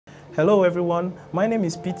Hello everyone, my name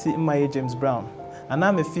is PT Imaye James Brown and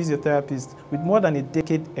I'm a physiotherapist with more than a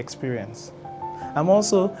decade experience. I'm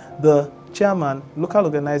also the chairman, local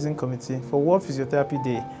organizing committee for World Physiotherapy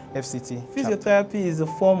Day, FCT. Physiotherapy is a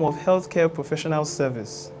form of healthcare professional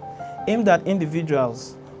service aimed at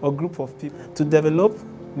individuals or group of people to develop,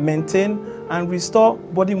 maintain and restore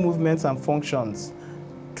body movements and functions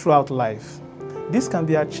throughout life. This can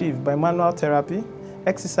be achieved by manual therapy,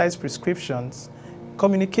 exercise prescriptions,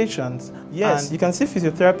 communications. Yes, and you can see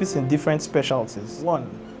physiotherapists in different specialties. 1.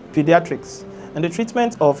 Pediatrics, and the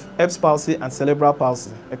treatment of Erb's palsy and cerebral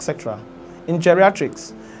palsy, etc. In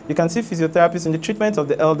geriatrics, you can see physiotherapists in the treatment of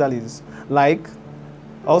the elderly, like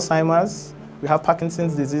Alzheimer's, we have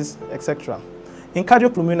Parkinson's disease, etc. In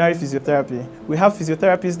cardiopulmonary physiotherapy, we have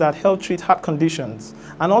physiotherapists that help treat heart conditions,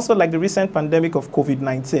 and also like the recent pandemic of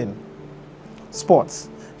COVID-19. Sports.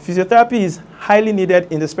 Physiotherapy is highly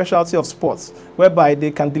needed in the specialty of sports, whereby they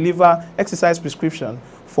can deliver exercise prescription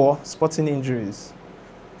for sporting injuries.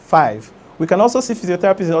 5. We can also see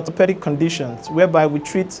physiotherapists in orthopedic conditions, whereby we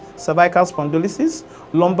treat cervical spondylosis,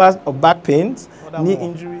 lumbar or back pains, knee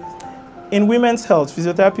injuries. In women's health,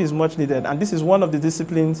 physiotherapy is much needed, and this is one of the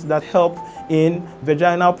disciplines that help in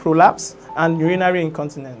vaginal prolapse and urinary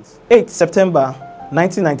incontinence. 8 September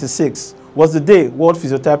 1996 was the day World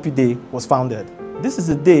Physiotherapy Day was founded. This is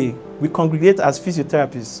the day we congregate as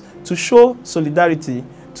physiotherapists to show solidarity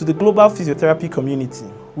to the global physiotherapy community.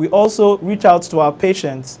 We also reach out to our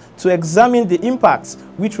patients to examine the impacts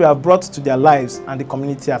which we have brought to their lives and the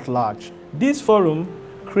community at large. This forum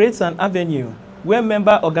creates an avenue where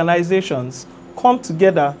member organizations come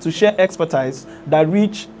together to share expertise that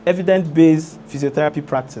reach evidence-based physiotherapy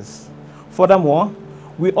practice. Furthermore,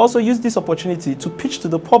 we also use this opportunity to pitch to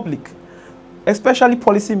the public, especially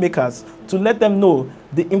policymakers, to let them know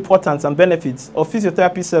the importance and benefits of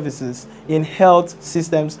physiotherapy services in health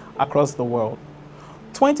systems across the world.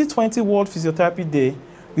 2020 World Physiotherapy Day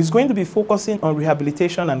is going to be focusing on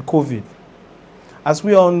rehabilitation and COVID. As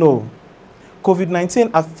we all know,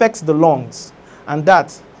 COVID-19 affects the lungs, and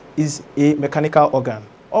that is a mechanical organ.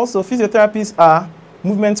 Also, physiotherapists are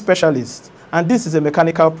movement specialists, and this is a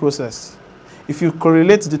mechanical process. If you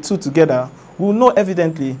correlate the two together, we will know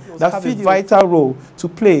evidently that have a vital role to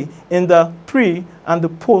play in the pre and the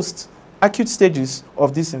post-acute stages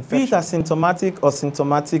of this infection. Be it asymptomatic or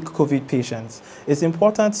symptomatic COVID patients, it's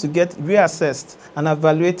important to get reassessed and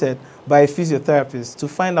evaluated by a physiotherapist to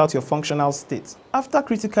find out your functional state. After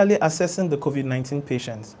critically assessing the COVID-19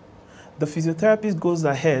 patient, the physiotherapist goes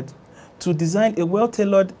ahead to design a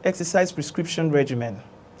well-tailored exercise prescription regimen.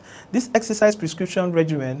 This exercise prescription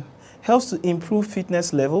regimen helps to improve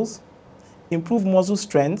fitness levels, improve muscle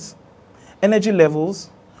strength, energy levels,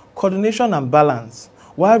 coordination and balance,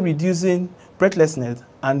 while reducing breathlessness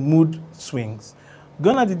and mood swings.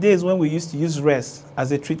 Gone are the days when we used to use rest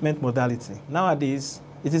as a treatment modality. Nowadays,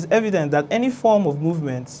 it is evident that any form of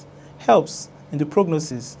movement helps in the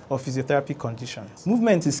prognosis of physiotherapy conditions.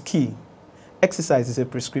 Movement is key. Exercise is a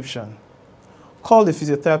prescription. Call the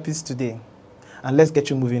physiotherapist today and let's get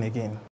you moving again.